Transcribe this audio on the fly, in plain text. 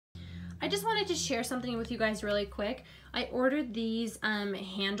just wanted to share something with you guys really quick. I ordered these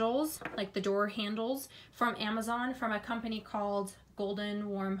handles, like the door handles, from Amazon from a company called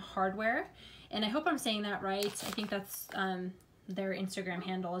Goldenwarm Hardware. And I hope I'm saying that right. I think that's their Instagram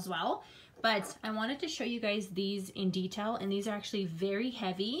handle as well. But I wanted to show you guys these in detail, and these are actually very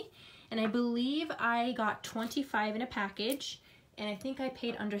heavy. And I believe I got 25 in a package, and I think I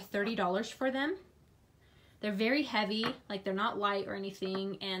paid under $30 for them. They're very heavy, like they're not light or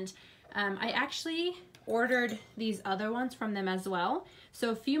anything. And I actually ordered these other ones from them as well. So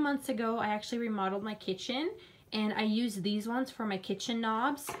a few months ago, I actually remodeled my kitchen, and I used these ones for my kitchen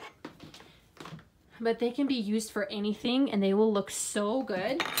knobs. But they can be used for anything, and they will look so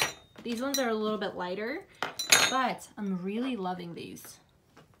good. These ones are a little bit lighter, but I'm really loving these.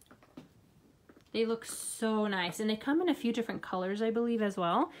 They look so nice, and they come in a few different colors, I believe, as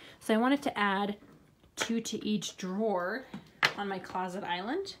well. So I wanted to add 2 to each drawer on my closet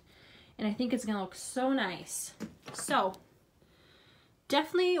island, and I think it's gonna look so nice. So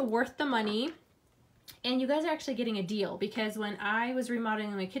definitely worth the money, and you guys are actually getting a deal, because when I was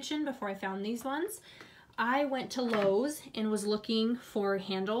remodeling my kitchen before I found these ones, I went to Lowe's and was looking for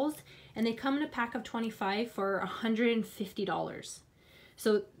handles, and they come in a pack of 25 for $150.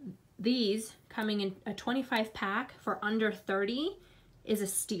 So these coming in a 25 pack for under 30 is a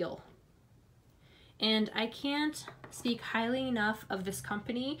steal. And I can't speak highly enough of this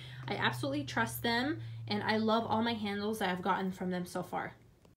company. I absolutely trust them, and I love all my handles that I've gotten from them so far.